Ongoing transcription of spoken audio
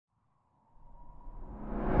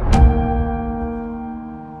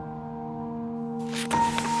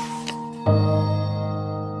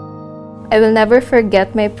I will never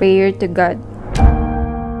forget my prayer to God.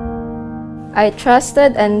 I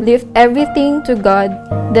trusted and lift everything to God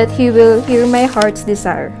that He will hear my heart's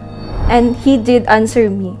desire. And He did answer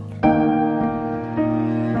me.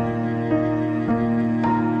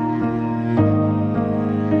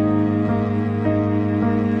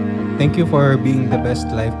 Thank you for being the best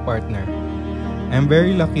life partner. I'm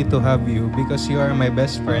very lucky to have you because you are my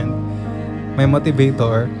best friend, my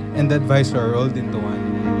motivator, and advisor rolled into one.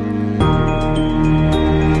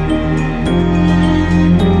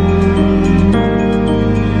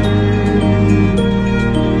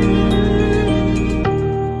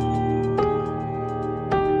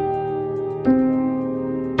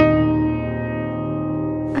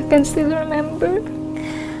 I can still remember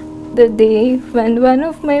the day when one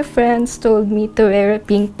of my friends told me to wear a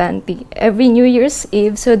pink panty every New Year's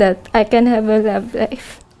Eve so that I can have a love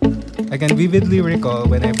life. I can vividly recall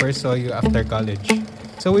when I first saw you after college.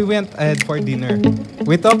 So we went ahead for dinner.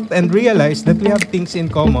 We talked and realized that we have things in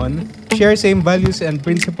common, share same values and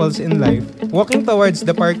principles in life. Walking towards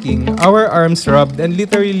the parking, our arms rubbed and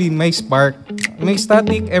literally may spark. May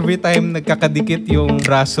static every time nagkakadikit yung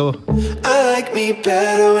braso. I like me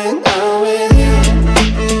better when I'm with you.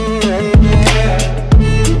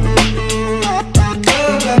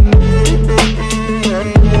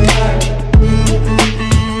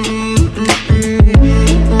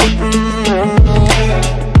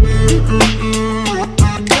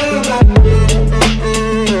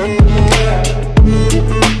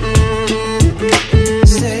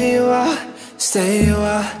 Stay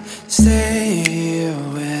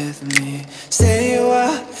with me. Stay a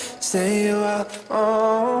while,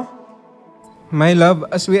 oh. My love,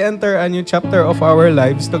 as we enter a new chapter of our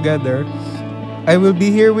lives together, I will be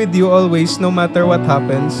here with you always no matter what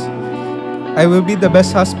happens. I will be the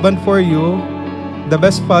best husband for you, the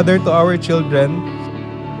best father to our children.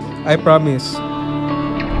 I promise.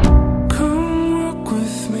 Come walk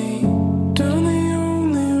with me down the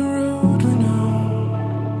only road we know.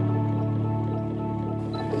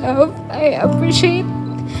 Love, I appreciate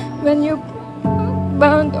when you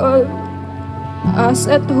bound all us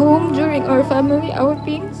at home during our family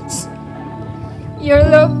outings. Your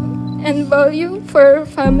love and value for our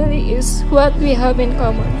family is what we have in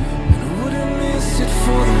common. I wouldn't miss it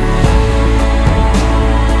for the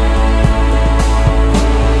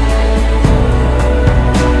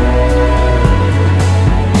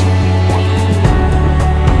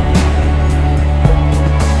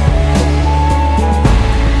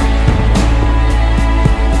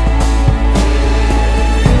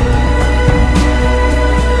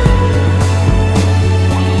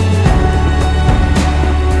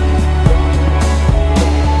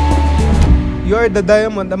You are the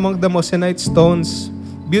diamond among the moissanite stones,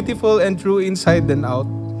 beautiful and true inside and out.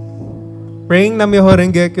 Praying na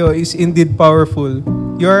Mihorengekyo is indeed powerful.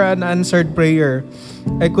 You are an answered prayer.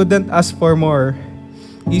 I couldn't ask for more.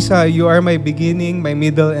 Isa, you are my beginning, my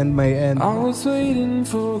middle, and my end. I was waiting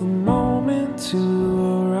for the moment to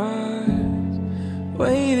arise.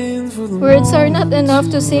 Waiting for the Words are not enough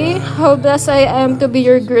to say how blessed I am to be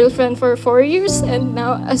your girlfriend for 4 years and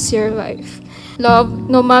now as your wife. Love,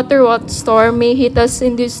 no matter what storm may hit us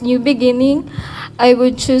in this new beginning, I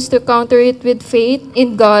would choose to counter it with faith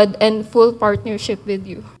in God and full partnership with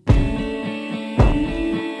you.